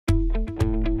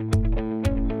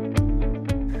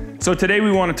So today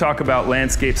we want to talk about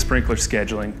landscape sprinkler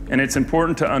scheduling, and it's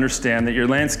important to understand that your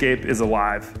landscape is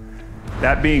alive.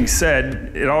 That being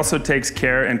said, it also takes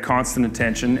care and constant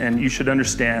attention, and you should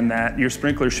understand that your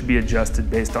sprinkler should be adjusted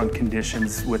based on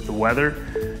conditions with the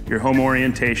weather, your home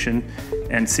orientation,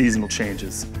 and seasonal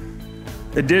changes.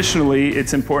 Additionally,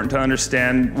 it's important to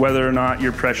understand whether or not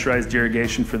your pressurized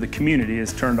irrigation for the community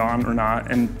is turned on or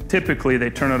not, and typically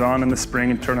they turn it on in the spring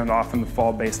and turn it off in the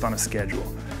fall based on a schedule.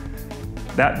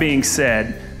 That being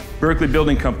said, Berkeley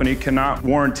Building Company cannot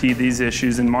warranty these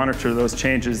issues and monitor those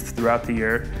changes throughout the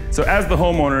year. So as the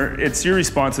homeowner, it's your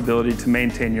responsibility to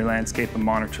maintain your landscape and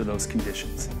monitor those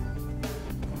conditions.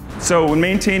 So when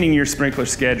maintaining your sprinkler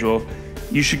schedule,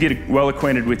 you should get well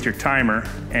acquainted with your timer,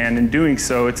 and in doing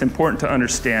so, it's important to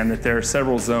understand that there are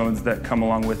several zones that come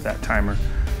along with that timer.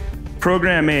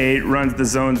 Program A runs the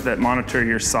zones that monitor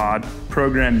your sod.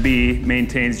 Program B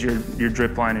maintains your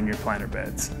drip line and your planter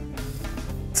beds.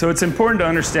 So it's important to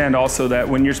understand also that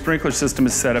when your sprinkler system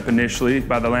is set up initially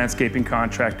by the landscaping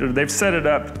contractor, they've set it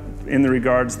up in the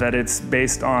regards that it's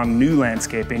based on new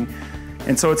landscaping.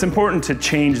 And so it's important to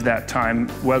change that time,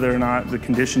 whether or not the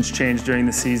conditions change during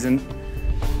the season.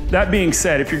 That being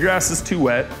said, if your grass is too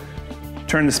wet,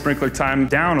 turn the sprinkler time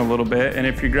down a little bit, and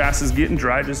if your grass is getting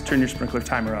dry, just turn your sprinkler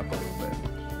timer up a little bit.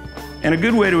 And a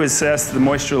good way to assess the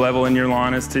moisture level in your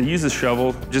lawn is to use a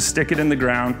shovel, just stick it in the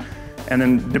ground, and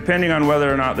then depending on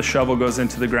whether or not the shovel goes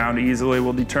into the ground easily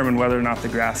will determine whether or not the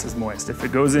grass is moist. If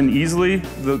it goes in easily,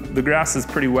 the grass is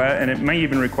pretty wet, and it may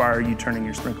even require you turning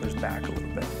your sprinklers back a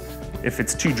little bit. If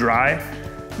it's too dry,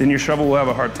 then your shovel will have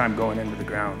a hard time going into the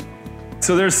ground.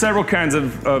 So there's several kinds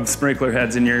of sprinkler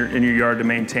heads in your yard to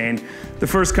maintain. The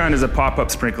first kind is a pop-up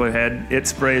sprinkler head. It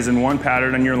sprays in one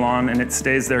pattern on your lawn and it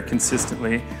stays there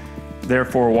consistently,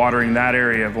 therefore watering that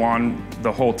area of lawn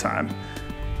the whole time.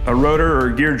 A rotor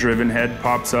or gear-driven head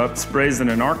pops up, sprays in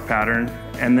an arc pattern,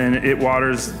 and then it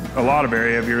waters a lot of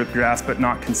area of your grass, but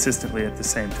not consistently at the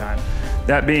same time.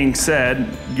 That being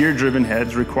said, gear-driven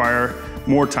heads require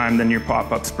more time than your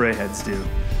pop-up spray heads do.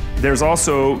 There's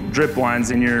also drip lines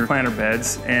in your planter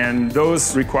beds, and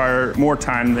those require more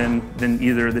time than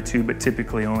either of the two, but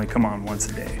typically only come on once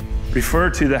a day.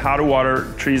 Refer to the How to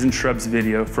Water Trees and Shrubs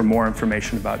video for more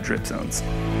information about drip zones.